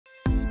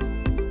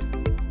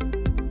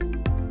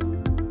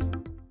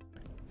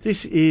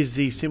This is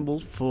the symbol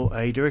for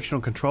a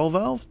directional control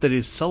valve that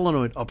is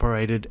solenoid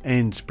operated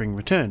and spring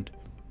returned.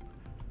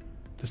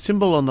 The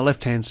symbol on the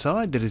left hand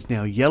side that is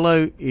now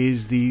yellow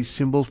is the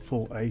symbol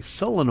for a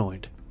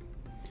solenoid.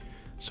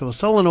 So a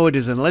solenoid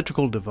is an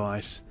electrical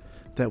device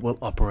that will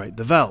operate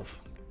the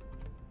valve.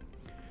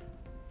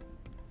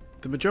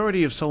 The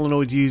majority of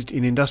solenoids used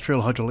in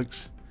industrial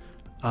hydraulics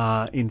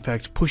are in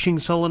fact pushing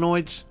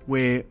solenoids,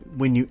 where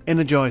when you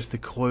energize the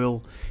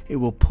coil it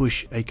will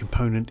push a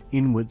component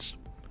inwards.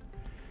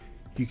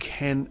 You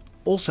can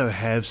also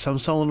have some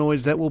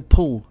solenoids that will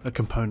pull a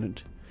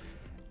component,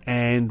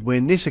 and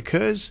when this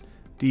occurs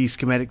the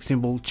schematic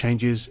symbol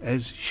changes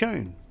as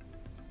shown.